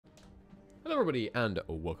Hello everybody and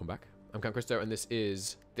welcome back. I'm Count Christo and this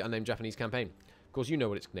is the Unnamed Japanese Campaign. Of course you know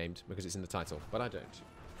what it's named because it's in the title, but I don't.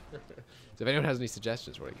 So if anyone has any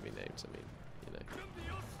suggestions for what it can be named, I mean, you know,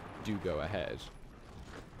 do go ahead.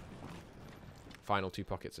 Final 2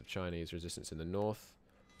 pockets of Chinese resistance in the north.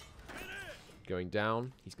 Going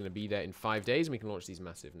down. He's going to be there in 5 days and we can launch these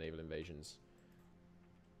massive naval invasions.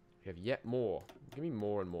 We have yet more. Give me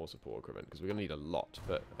more and more support equipment because we're going to need a lot,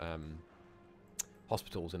 but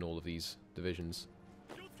hospitals in all of these divisions.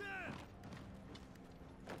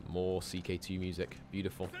 More CK2 music.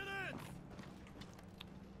 Beautiful.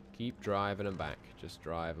 Keep driving them back. Just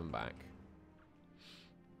drive them back.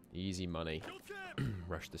 Easy money.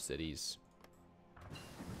 Rush the cities.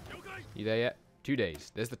 You there yet? 2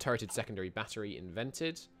 days. There's the turreted secondary battery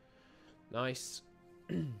invented. Nice.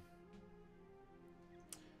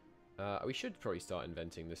 We should probably start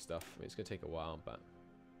inventing this stuff. I mean, it's going to take a while, but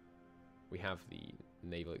we have the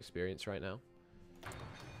naval experience right now. So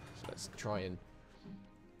let's try and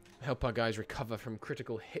help our guys recover from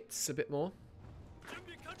critical hits a bit more.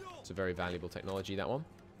 It's a very valuable technology, that one.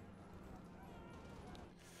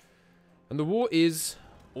 And the war is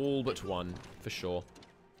all but won, for sure.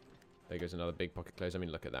 There goes another big pocket close. I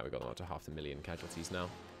mean, look at that. We've got up to 500,000 casualties now.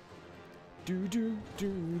 Do do do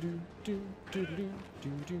do do do do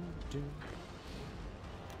do do.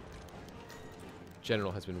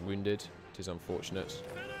 General has been wounded. It is unfortunate.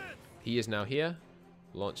 He is now here.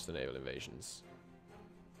 Launch the naval invasions.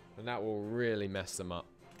 And that will really mess them up.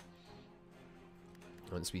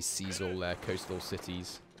 Once we seize all their coastal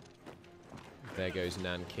cities. There goes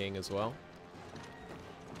Nanking as well.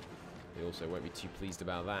 They also won't be too pleased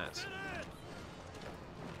about that.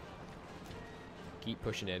 Keep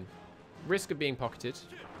pushing in. Risk of being pocketed,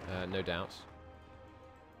 no doubt.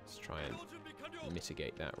 Let's try and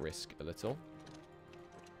mitigate that risk a little.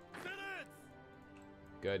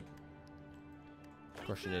 Good.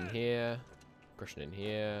 Crushing in here. Crushing in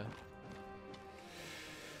here.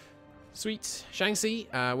 Sweet. Shaanxi,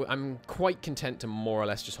 I'm quite content to more or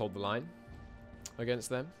less just hold the line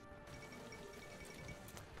against them.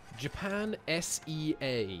 Japan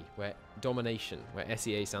S.E.A, where domination, where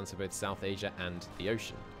S.E.A stands for both South Asia and the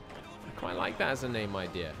ocean. I quite like that as a name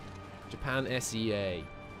idea. Japan S.E.A.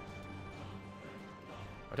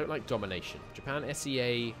 I don't like domination. Japan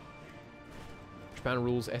S.E.A. Japan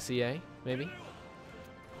rules S.E.A, maybe?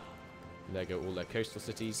 And there go all their coastal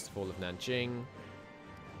cities. Fall of Nanjing.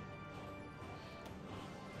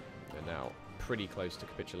 They're now pretty close to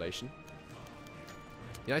capitulation.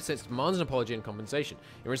 The United States demands an apology and compensation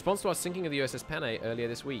in response to our sinking of the USS Panay earlier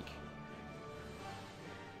this week.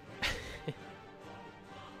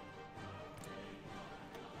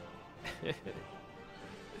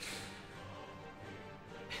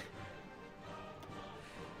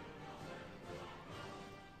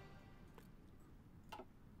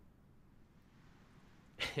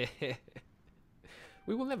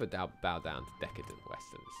 We will never bow down to decadent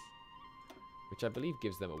Westerns, which I believe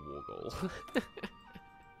gives them a war goal.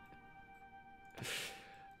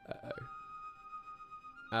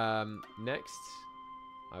 Uh-oh. Next,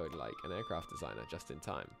 I would like an aircraft designer just in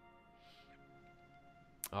time.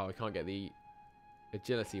 Oh, we can't get the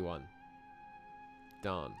agility one.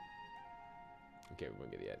 Darn. Okay, we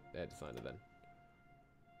won't get the air designer then.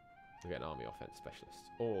 We'll get an army offense specialist.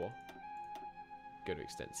 Or go to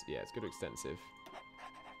extensive. Yeah, let's go to extensive.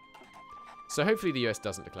 So hopefully the US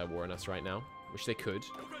doesn't declare war on us right now, which they could.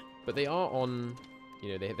 But they are on,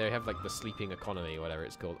 you know, they have like the sleeping economy, or whatever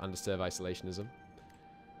it's called, underserved isolationism.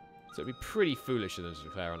 So it'd be pretty foolish of them to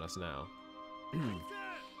declare on us now.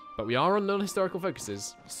 But we are on non-historical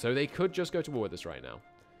focuses, so they could just go to war with us right now.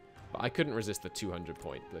 But I couldn't resist the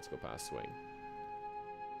 200-point political power swing.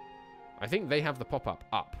 I think they have the pop-up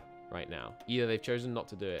up right now. Either they've chosen not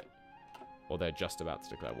to do it, or they're just about to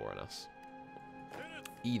declare war on us.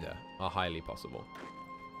 Either are highly possible.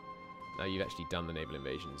 Now you've actually done the naval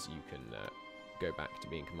invasions, you can go back to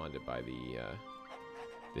being commanded by the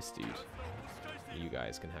this dude. You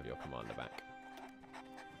guys can have your commander back.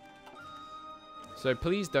 So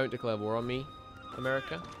please don't declare war on me,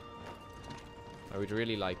 America. I would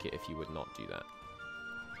really like it if you would not do that.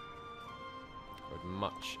 I would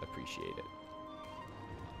much appreciate it.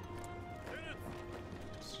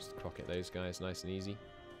 Let's just pocket those guys nice and easy.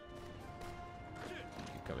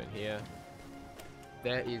 You come in here.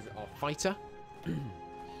 There is our fighter. We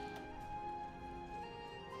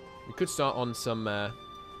could start on some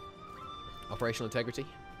operational integrity.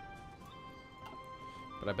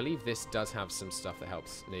 But I believe this does have some stuff that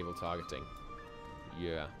helps naval targeting.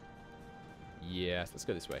 Yeah. Yes, let's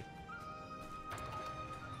go this way.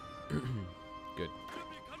 Good.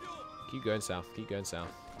 Keep going south. Keep going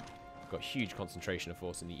south. Got huge concentration of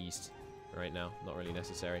force in the east right now. Not really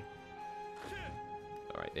necessary.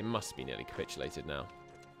 Alright, they must be nearly capitulated now.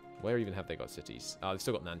 Where even have they got cities? Oh, they've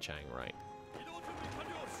still got Nanchang, right.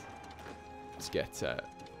 Let's get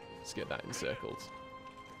that encircled.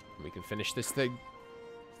 And we can finish this thing.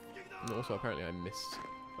 And also, apparently I missed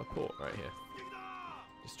a port right here.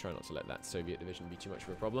 Just try not to let that Soviet division be too much of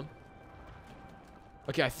a problem.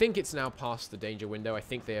 Okay, I think it's now past the danger window. I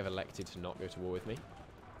think they have elected to not go to war with me.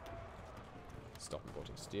 Stop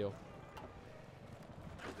importing steel.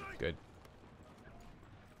 Good.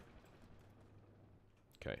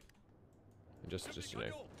 Okay. And just you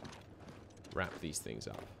know, wrap these things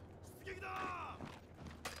up.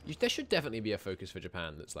 There should definitely be a focus for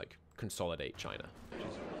Japan that's like, consolidate China.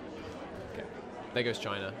 Okay. There goes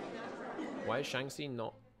China. Why is Shaanxi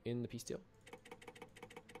not in the peace deal?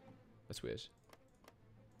 That's weird.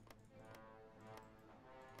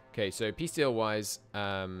 Okay, so peace deal wise,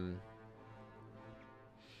 I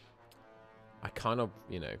kind of,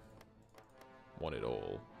 you know, want it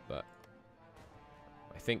all, but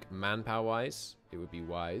I think manpower wise, it would be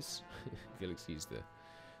wise, if you'll excuse the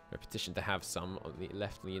repetition, to have some on the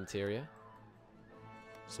left in the interior.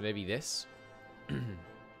 So maybe this, and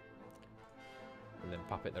then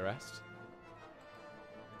puppet the rest.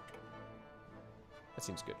 That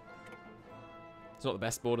seems good. It's not the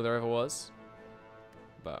best border there ever was,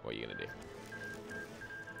 but what are you gonna do?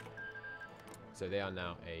 So they are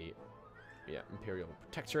now a imperial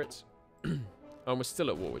protectorate. Oh, we're still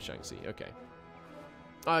at war with Shaanxi. Okay.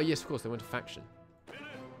 Oh yes, of course they went to faction.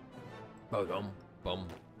 Bum bum bum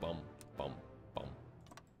bum bum bum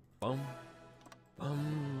bum bum.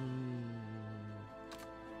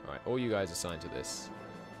 All right, all you guys assigned to this.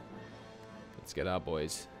 Let's get our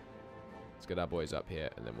boys. Let's get our boys up here,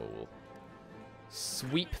 and then we'll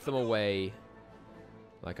sweep them away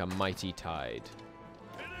like a mighty tide.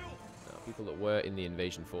 Now, people that were in the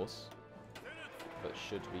invasion force, but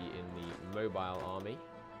should be in the mobile army,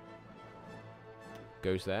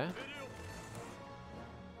 goes there.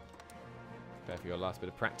 Prepare for your last bit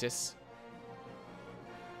of practice.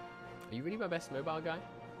 Are you really my best mobile guy?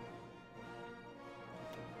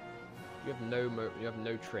 You have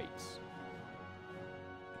no traits.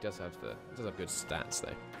 He does have good stats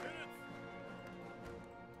though.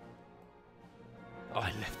 Oh,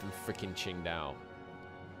 I left them freaking Qingdao. Are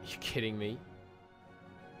you kidding me?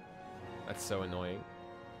 That's so annoying.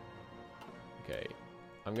 Okay,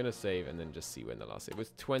 I'm gonna save and then just see when the last save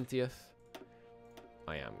was. 20th.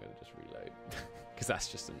 I am gonna just reload because that's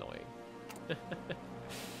just annoying.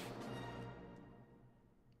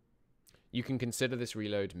 You can consider this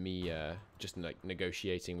reload me just like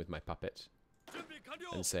negotiating with my puppet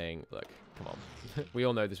and saying, "Look, come on, we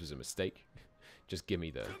all know this was a mistake. Just give me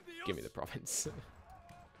the province."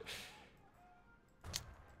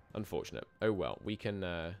 Unfortunate. Oh well, we can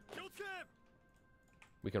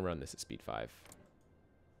run this at speed 5.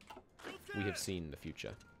 We have seen the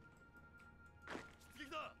future.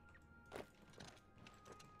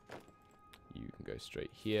 You can go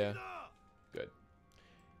straight here. Good.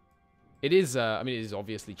 It is, I mean, it is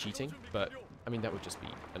obviously cheating, but, I mean, that would just be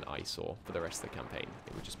an eyesore for the rest of the campaign.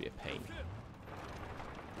 It would just be a pain.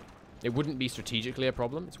 It wouldn't be strategically a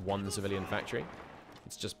problem. It's one civilian factory.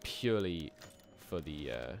 It's just purely for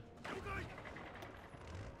the,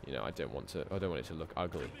 you know, I don't want it to look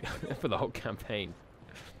ugly for the whole campaign.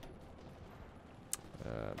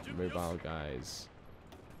 Mobile guys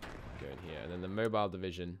go in here, and then the mobile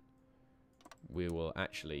division, we will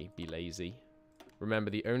actually be lazy.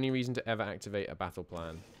 Remember, the only reason to ever activate a battle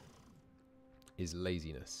plan is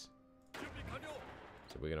laziness.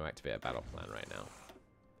 So we're going to activate a battle plan right now.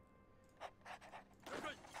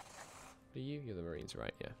 Are you? You're the Marines,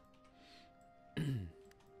 right? Yeah.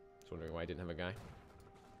 Just wondering why I didn't have a guy.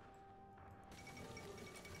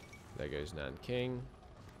 There goes Nanking.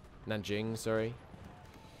 Nanjing, sorry.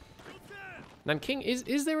 Nanking,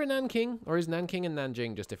 is there a Nanking? Or is Nanking and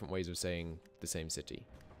Nanjing just different ways of saying the same city?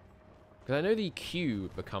 Because I know the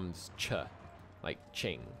Q becomes Ch, like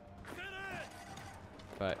Ching.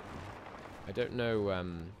 But I don't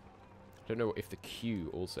know if the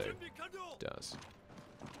Q also does.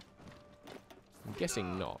 I'm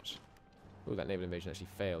guessing not. Oh, that naval invasion actually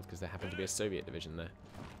failed because there happened to be a Soviet division there.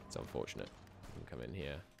 It's unfortunate. You can come in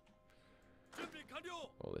here.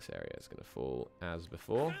 All this area is going to fall as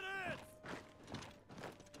before.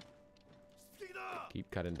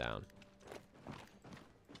 Keep cutting down.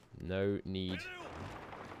 No need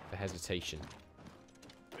for hesitation.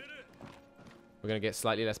 We're going to get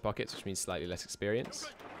slightly less pockets, which means slightly less experience.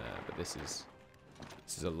 But this is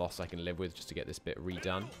a loss I can live with just to get this bit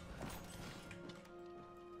redone.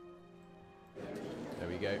 There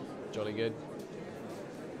we go. Jolly good.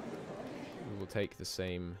 We will take the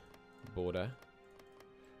same border,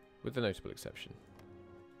 with the notable exception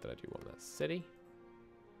that I do want that city.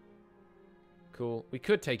 Cool. We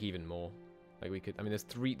could take even more. Like we could. I mean,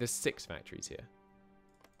 there's 6 factories here.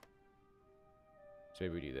 So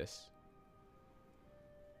maybe we do this.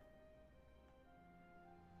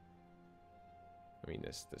 I mean,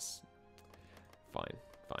 this. Fine.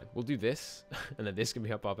 We'll do this, and then this can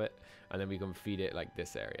be our puppet, and then we can feed it like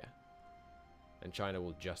this area. And China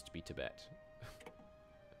will just be Tibet.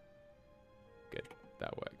 Good.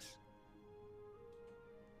 That works.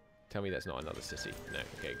 Tell me that's not another city. No.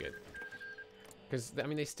 Okay, good. Because, I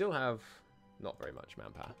mean, they still have not very much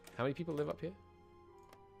manpower. How many people live up here?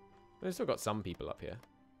 They've still got some people up here.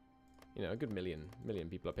 You know, a good million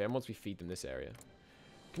people up here. And once we feed them this area.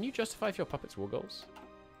 Can you justify for your puppets war goals?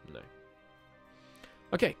 No.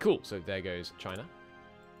 Okay, cool. So there goes China.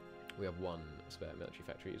 We have 1 spare military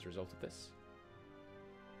factory as a result of this.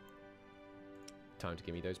 Time to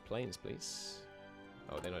give me those planes, please.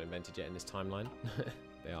 Oh, they're not invented yet in this timeline.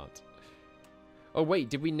 They aren't. Oh, wait.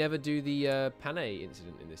 Did we never do the Panay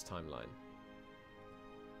incident in this timeline?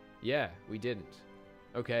 Yeah, we didn't.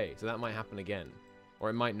 Okay, so that might happen again. Or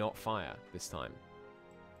it might not fire this time.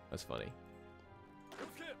 That's funny.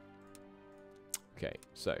 Okay,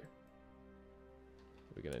 so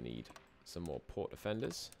we're going to need some more port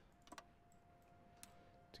defenders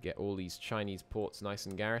to get all these Chinese ports nice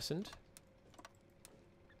and garrisoned.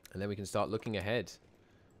 And then we can start looking ahead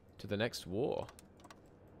to the next war.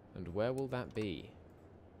 And where will that be?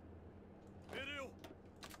 And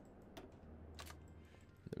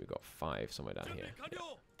then we've got 5 somewhere down here. Yeah.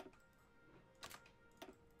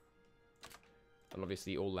 And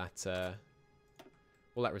obviously all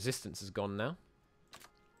that resistance is gone now.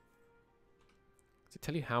 Does it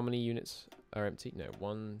tell you how many units are empty? No,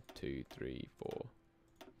 1, 2, 3, 4,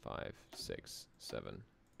 5, 6, 7,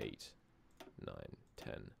 8, 9,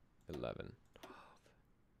 10, 11, 12,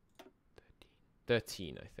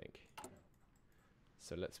 13, I think.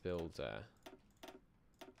 So let's build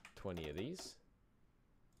 20 of these.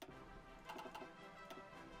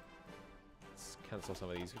 Let's cancel some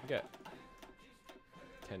of these. We can get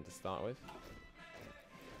 10 to start with.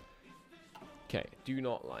 Okay, do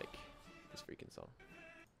not like this freaking song.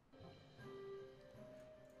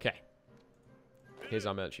 Okay. Here's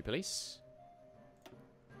our military police.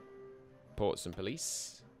 Ports and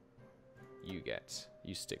police.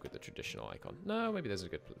 You stick with the traditional icon. No, maybe there's a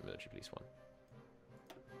good military police one.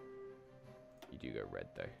 You do go red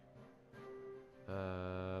though.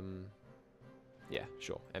 Yeah,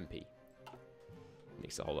 sure. MP.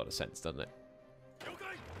 Makes a whole lot of sense, doesn't it?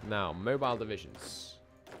 Now, mobile divisions.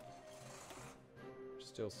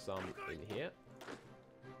 Still some in here.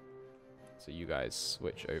 So you guys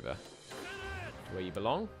switch over to where you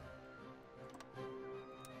belong.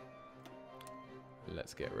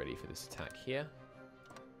 Let's get ready for this attack here.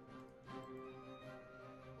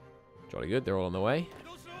 Jolly good, they're all on the way.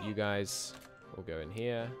 You guys will go in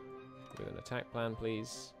here with an attack plan,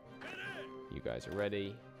 please. You guys are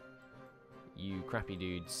ready. You crappy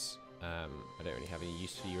dudes, I don't really have any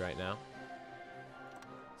use for you right now.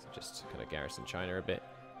 So just kind of garrison China a bit.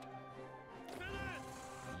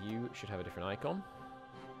 You should have a different icon.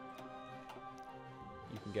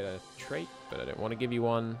 You can get a trait, but I don't want to give you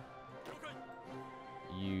one.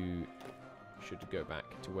 You should go back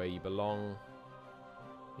to where you belong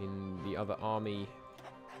in the other army.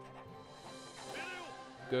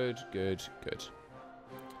 Good, good, good.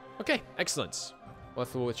 Okay, excellent. Well,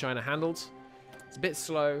 that's the war with China handled. It's a bit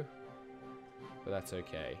slow, but that's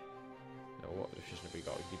okay. Now, what efficient have we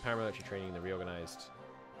got? We can do paramilitary training in the reorganized.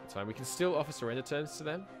 That's fine. We can still offer surrender terms to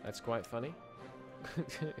them. That's quite funny.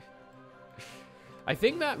 I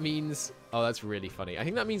think that means... Oh, that's really funny. I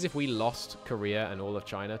think that means if we lost Korea and all of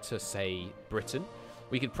China to, say, Britain,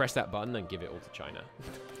 we could press that button and give it all to China.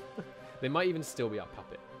 They might even still be our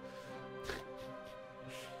puppet.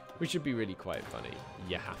 Which would be really quite funny.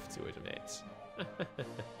 You have to admit.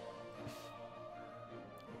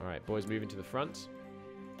 Alright, boys moving to the front.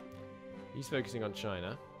 He's focusing on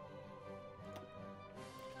China.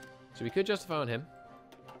 So we could justify on him.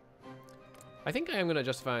 I think I am going to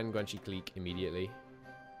justify on Guanxi Clique immediately.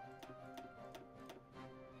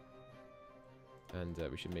 And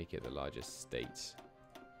we should make it the largest state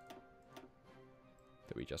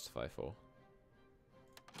that we justify for.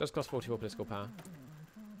 It does cost 44 political power.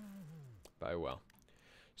 But oh well.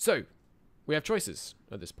 So, we have choices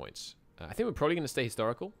at this point. I think we're probably going to stay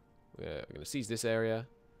historical. We're going to seize this area.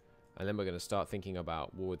 And then we're going to start thinking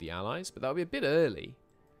about war with the Allies. But that'll be a bit early.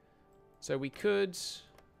 So we could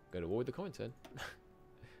go to war with the Comintern.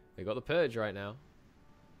 They got the Purge right now.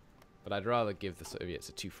 But I'd rather give the Soviets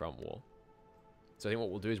a two-front war. So I think what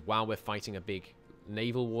we'll do is, while we're fighting a big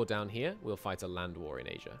naval war down here, we'll fight a land war in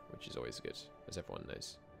Asia, which is always good, as everyone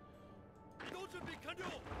knows.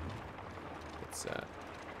 Let's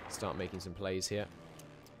start making some plays here.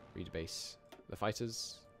 Rebase the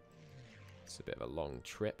fighters. It's a bit of a long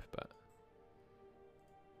trip, but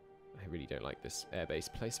I really don't like this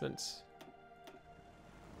airbase placement.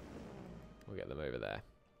 We'll get them over there.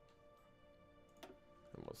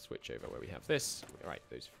 And we'll switch over where we have this. Alright,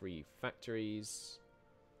 those free factories.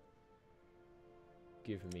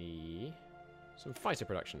 Give me some fighter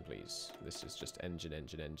production, please. This is just engine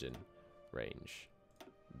range.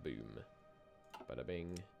 Boom. Bada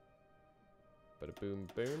bing. Bada boom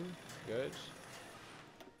boom. Good.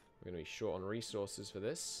 We're going to be short on resources for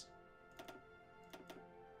this.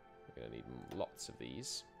 We're going to need lots of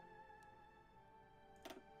these.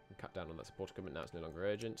 Cut down on that support equipment. Now it's no longer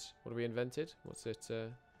urgent. What have we invented? What's it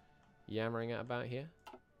yammering at about here?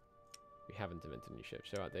 We haven't invented new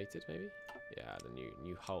ships. So outdated, maybe? Yeah, the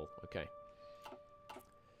new hull. Okay.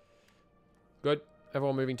 Good.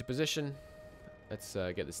 Everyone moving to position. Let's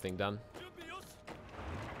get this thing done.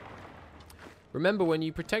 Remember, when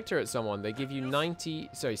you protectorate someone, they give you 90...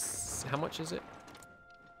 Sorry, how much is it?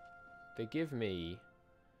 They give me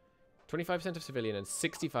 25% of civilian and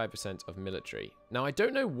 65% of military. Now, I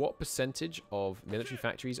don't know what percentage of military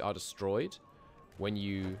factories are destroyed when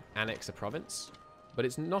you annex a province, but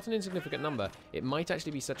it's not an insignificant number. It might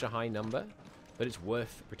actually be such a high number that it's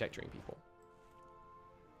worth protectoring people.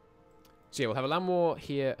 So yeah, we'll have a land war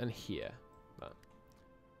here and here. But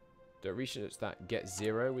the regions that get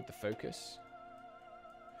 0 with the focus.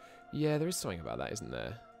 Yeah, there is something about that, isn't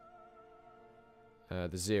there?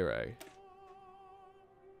 The 0.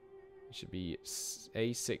 It should be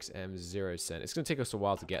A6M 0 cent. It's going to take us a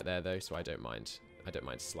while to get there, though, so I don't mind. I don't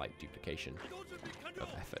mind slight duplication of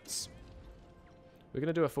efforts. We're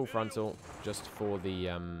going to do a full frontal just for the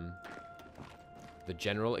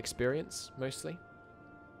general experience, mostly.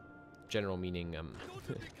 General meaning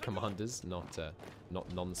commanders, not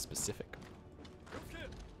non-specific.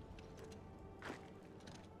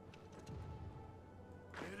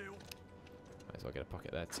 Might as well get a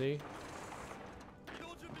pocket there too.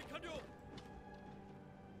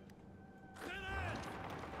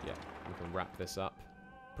 Yeah, we can wrap this up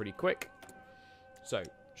pretty quick. So,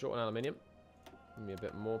 short on aluminium. Give me a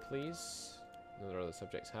bit more, please. None of our other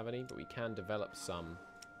subjects have any, but we can develop some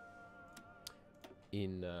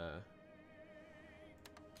in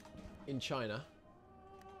China.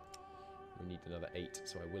 We need another 8,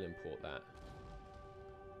 so I will import that.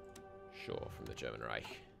 Sure, from the German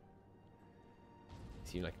Reich.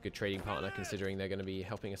 Seem like a good trading partner, considering they're going to be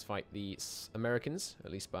helping us fight the Americans,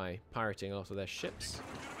 at least by pirating a lot of their ships.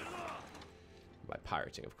 By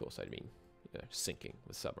pirating, of course, I mean, you know, sinking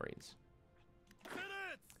with submarines.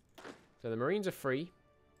 So the Marines are free.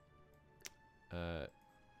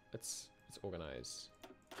 Let's organize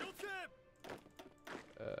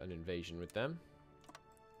an invasion with them.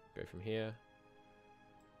 Go from here.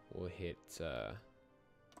 We'll hit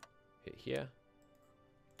here.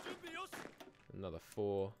 Another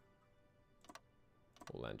 4.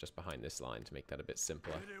 We'll land just behind this line to make that a bit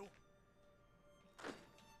simpler.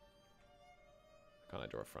 Can't I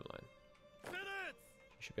draw a front line?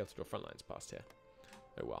 You should be able to draw front lines past here.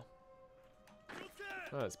 Oh well.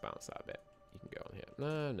 Oh, let's bounce that a bit. You can go on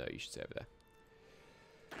here. No, you should stay over there.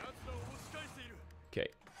 Okay,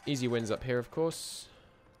 easy wins up here, of course.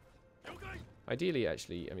 Ideally,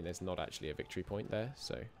 actually, I mean, there's not actually a victory point there,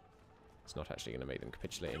 so it's not actually going to make them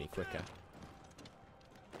capitulate any quicker.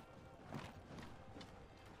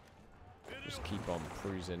 Just keep on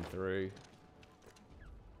cruising through.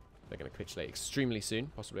 They're going to capitulate extremely soon,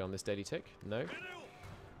 possibly on this daily tick. No.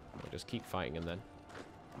 We'll just keep fighting them then.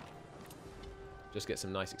 Just get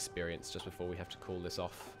some nice experience just before we have to call this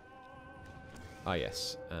off. Ah,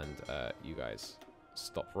 yes. And you guys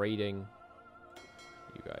stop raiding.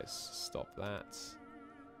 You guys stop that.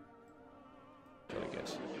 Really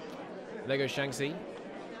good. There goes Shaanxi.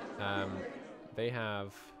 They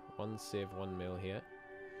have 1 civ, 1 mil here.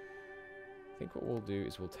 I think what we'll do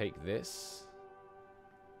is we'll take this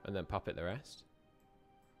and then puppet the rest.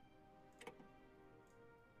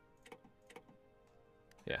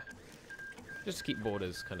 Yeah. Just to keep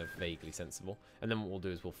borders kind of vaguely sensible. And then what we'll do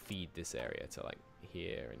is we'll feed this area to like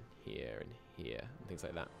here and here and here and things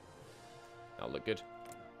like that. That'll look good.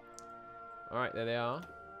 Alright, there they are.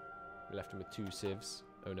 We left them with 2 civs.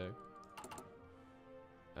 Oh no.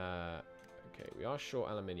 Okay, we are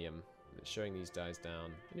short aluminium. It's showing these dies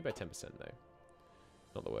down. Only by 10% though.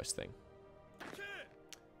 Not the worst thing.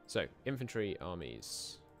 So, infantry,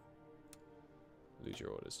 armies. Lose your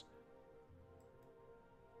orders.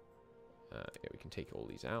 Yeah, we can take all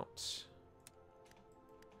these out.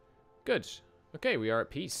 Good. Okay, we are at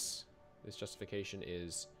peace. This justification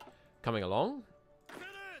is coming along.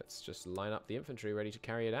 Let's just line up the infantry ready to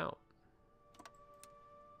carry it out.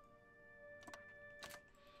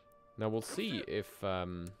 Now we'll see if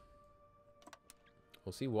we'll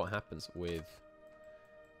see what happens with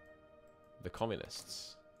the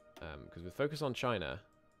communists, because with focus on China,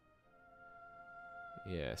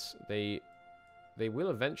 yes, they will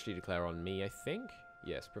eventually declare on me, I think.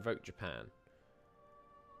 Yes, provoke Japan.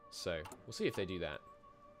 So we'll see if they do that.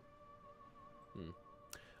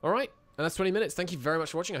 All right, and that's 20 minutes. Thank you very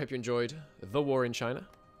much for watching. I hope you enjoyed the war in China,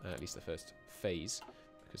 at least the first phase,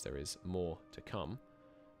 because there is more to come.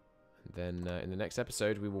 And then in the next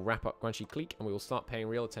episode, we will wrap up Guanxi Clique, and we will start paying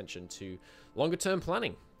real attention to longer-term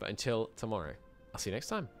planning. But until tomorrow, I'll see you next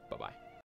time. Bye-bye.